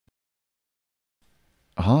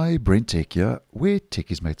Hi, BrenTech here, where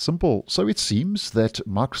tech is made simple. So it seems that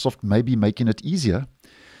Microsoft may be making it easier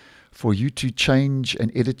for you to change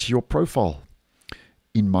and edit your profile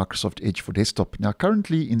in Microsoft Edge for desktop. Now,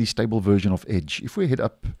 currently in the stable version of Edge, if we head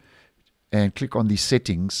up and click on the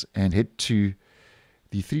settings and head to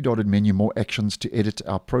the three-dotted menu, more actions to edit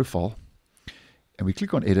our profile, and we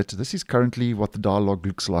click on edit, this is currently what the dialog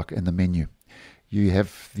looks like in the menu. You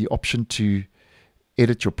have the option to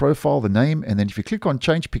edit your profile, the name, and then if you click on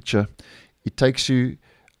change picture, it takes you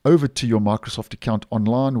over to your Microsoft account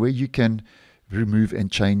online where you can remove and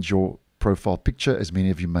change your profile picture, as many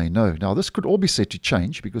of you may know. Now, this could all be set to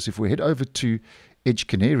change because if we head over to Edge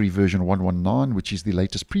Canary version 119, which is the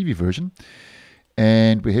latest preview version,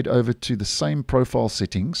 and we head over to the same profile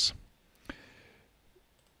settings,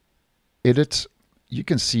 edit, you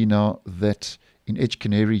can see now that in Edge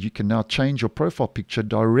Canary, you can now change your profile picture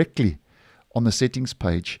directly on the settings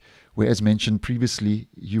page, where, as mentioned previously,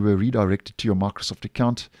 you were redirected to your Microsoft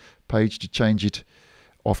account page to change it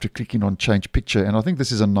after clicking on change picture. And I think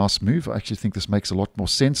this is a nice move. I actually think this makes a lot more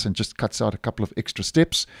sense and just cuts out a couple of extra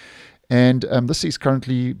steps. And this is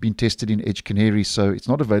currently being tested in Edge Canary, so it's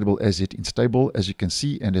not available as yet in stable, as you can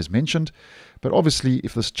see and as mentioned. But obviously,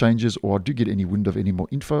 if this changes or I do get any wind of any more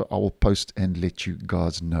info, I will post and let you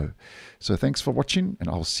guys know. So thanks for watching, and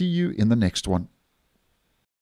I'll see you in the next one.